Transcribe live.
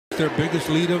their biggest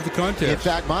lead of the contest. In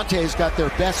fact, Monte's got their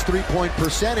best three-point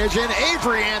percentage, and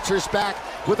Avery answers back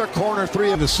with a corner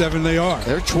three. The 7 they are.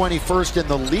 They're 21st in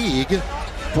the league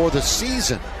for the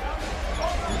season.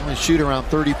 They only shoot around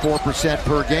 34%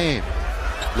 per game.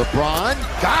 LeBron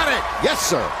got it. Yes,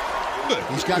 sir.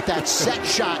 He's got that set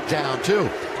shot down, too.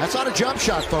 That's not a jump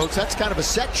shot, folks. That's kind of a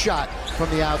set shot from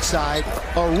the outside.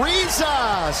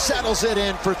 Ariza settles it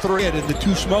in for three. And the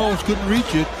two smalls couldn't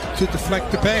reach it to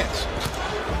deflect the pass.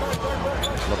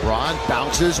 LeBron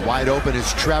bounces. Wide open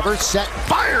is Trevor. Set,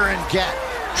 fire, and get.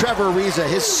 Trevor Ariza,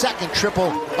 his second triple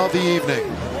of the evening.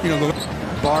 You know,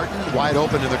 Barton, wide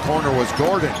open in the corner was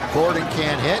Gordon. Gordon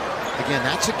can't hit. Again,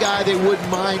 that's a guy they wouldn't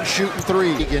mind shooting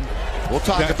three. Again, we'll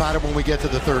talk about it when we get to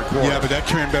the third quarter. Yeah, but that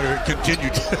trend better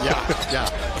continued.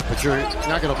 yeah. But you're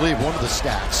not going to believe one of the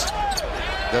stats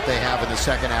that they have in the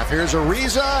second half. Here's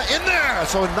Ariza in there.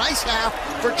 So a nice half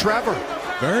for Trevor.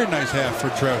 Very nice half for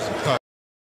Trevor.